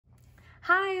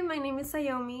Hi, my name is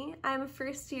Sayomi. I'm a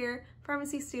first-year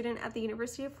pharmacy student at the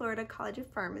University of Florida College of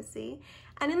Pharmacy.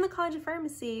 And in the College of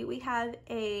Pharmacy, we have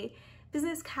a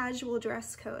business casual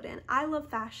dress code, and I love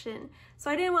fashion, so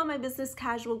I didn't want my business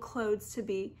casual clothes to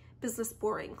be business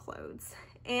boring clothes.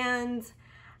 And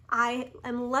I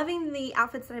am loving the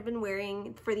outfits that I've been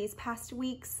wearing for these past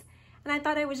weeks, and I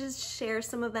thought I would just share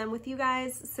some of them with you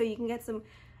guys so you can get some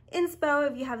inspo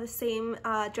if you have the same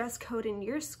dress code in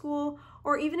your school,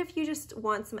 or even if you just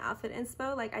want some outfit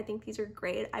inspo. Like, I think these are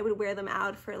great. I would wear them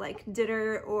out for like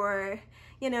dinner or,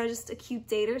 you know, just a cute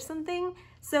date or something.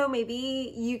 So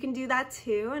maybe you can do that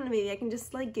too, and maybe I can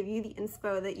just like give you the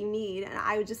inspo that you need, and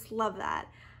I would just love that.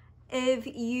 If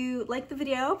you like the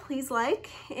video, please like,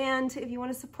 and if you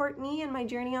want to support me and my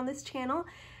journey on this channel,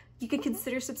 you could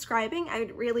consider subscribing. I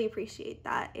would really appreciate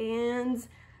that. And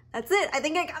that's it. I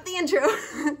think I got the intro.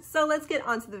 So let's get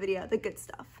on to the video, the good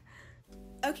stuff.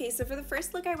 Okay, so for the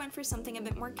first look, I went for something a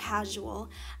bit more casual.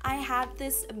 I have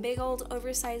this big old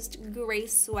oversized gray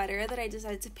sweater that I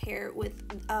decided to pair with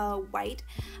a white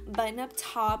button-up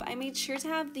top. I made sure to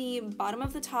have the bottom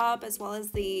of the top as well as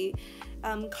the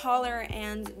collar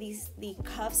and the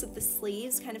cuffs of the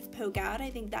sleeves kind of poke out.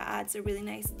 I think that adds a really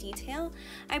nice detail.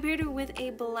 I paired it with a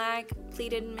black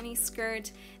pleated mini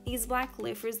skirt, these black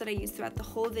loafers that I used throughout the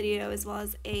whole video, as well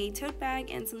as a tote bag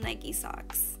and some Nike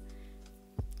socks.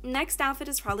 Next outfit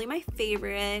is probably my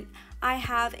favorite. I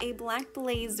have a black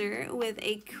blazer with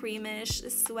a creamish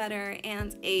sweater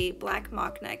and a black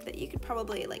mock neck that you could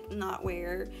probably like not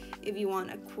wear if you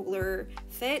want a cooler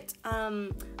fit.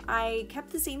 I kept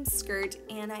the same skirt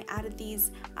and I added these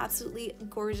absolutely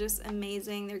gorgeous,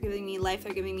 amazing, they're giving me life,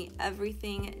 they're giving me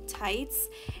everything tights.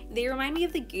 They remind me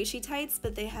of the Gucci tights,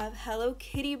 but they have Hello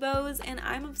Kitty bows, and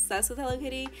I'm obsessed with Hello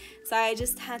Kitty, so I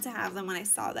just had to have them when I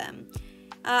saw them.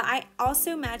 I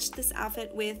also matched this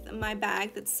outfit with my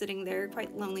bag that's sitting there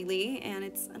quite lonely, and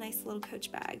it's a nice little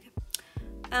Coach bag.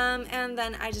 And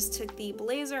then I just took the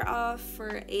blazer off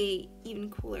for a even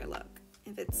cooler look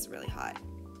if it's really hot.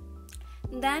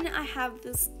 Then I have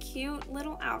this cute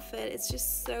little outfit. It's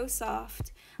just so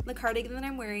soft. The cardigan that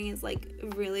I'm wearing is like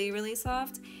really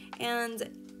soft,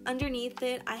 and underneath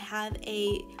it I have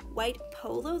a white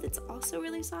polo that's also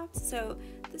really soft. So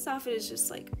this outfit is just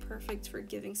like perfect for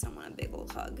giving someone a big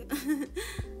old hug.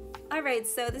 Alright,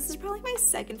 so this is probably my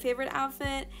second favorite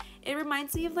outfit. It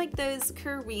reminds me of like those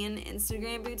Korean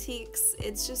Instagram boutiques.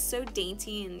 It's just so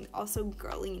dainty and also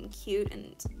girly and cute,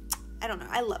 and I don't know,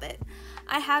 I love it.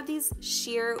 I have these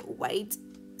sheer white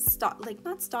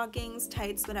not stockings,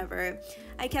 tights, whatever.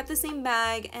 I kept the same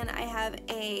bag, and I have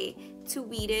a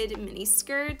tweeted mini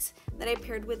skirt that I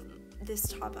paired with this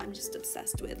top I'm just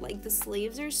obsessed with. Like, the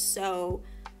sleeves are so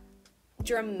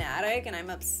dramatic and I'm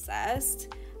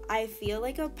obsessed. I feel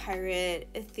like a pirate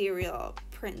ethereal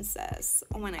princess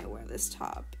when I wear this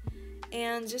top,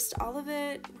 and just all of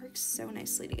it works so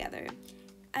nicely together.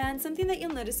 And something that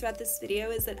you'll notice about this video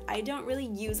is that I don't really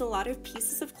use a lot of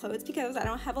pieces of clothes because I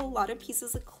don't have a lot of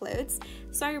pieces of clothes,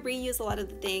 so I reuse a lot of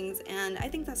the things, and I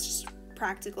think that's just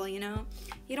practical, you know?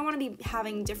 You don't want to be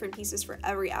having different pieces for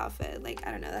every outfit. Like,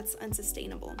 I don't know, that's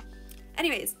unsustainable.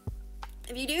 Anyways,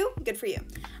 if you do, good for you.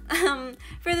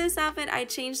 For this outfit, I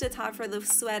changed the top for the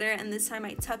sweater, and this time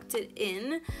I tucked it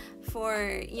in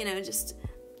for, you know, just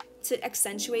to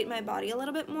accentuate my body a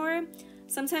little bit more.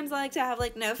 Sometimes I like to have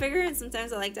like no figure, and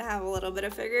sometimes I like to have a little bit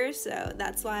of figure, so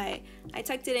that's why I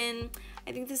tucked it in.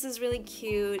 I think this is really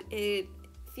cute. It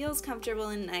feels comfortable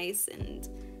and nice and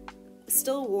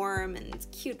still warm and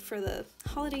cute for the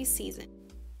holiday season.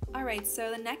 Alright,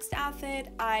 so the next outfit,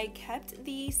 I kept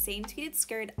the same tweeted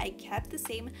skirt, I kept the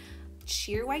same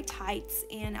sheer white tights,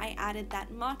 and I added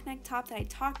that mock neck top that I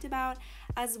talked about,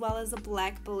 as well as a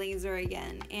black blazer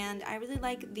again. And I really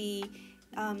like the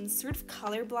sort of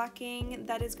color blocking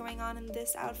that is going on in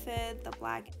this outfit, the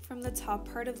black from the top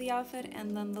part of the outfit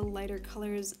and then the lighter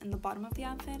colors in the bottom of the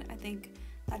outfit. I think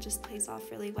that just plays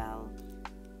off really well.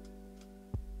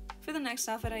 For the next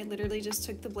outfit, I literally just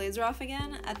took the blazer off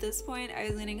again. At this point, I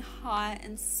was getting hot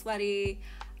and sweaty.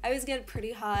 I always get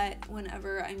pretty hot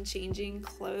whenever I'm changing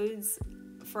clothes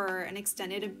for an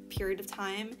extended period of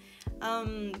time.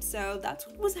 So that's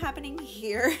what was happening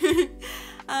here.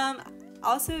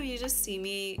 Also, if you just see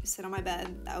me sit on my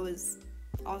bed, that was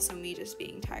also me just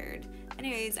being tired.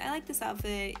 Anyways, I like this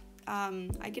outfit.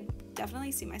 I could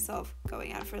definitely see myself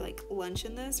going out for like lunch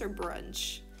in this or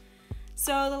brunch.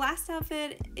 So the last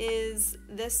outfit is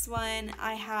this one.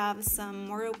 I have some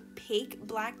more opaque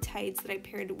black tights that I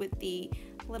paired with the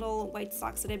little white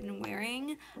socks that I've been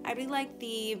wearing. I really like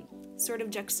the sort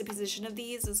of juxtaposition of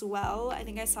these as well. I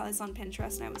think I saw this on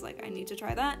Pinterest and I was like, I need to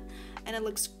try that. And it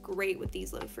looks great with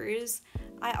these loafers.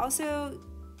 I also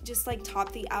just like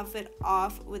top the outfit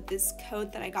off with this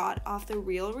coat that I got off the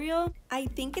RealReal. I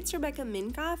think it's Rebecca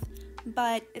Minkoff,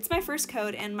 but it's my first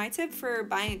coat, and my tip for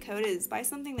buying a coat is buy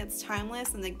something that's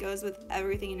timeless and that goes with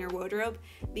everything in your wardrobe,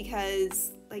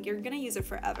 because like you're gonna use it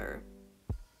forever.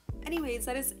 Anyways,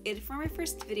 that is it for my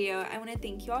first video. I want to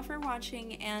thank you all for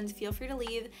watching, and feel free to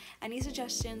leave any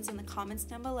suggestions in the comments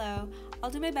down below.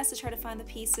 I'll do my best to try to find the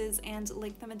pieces and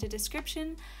link them in the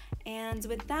description. And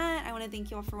with that, I want to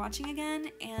thank you all for watching again,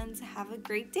 and have a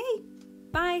great day.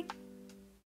 Bye!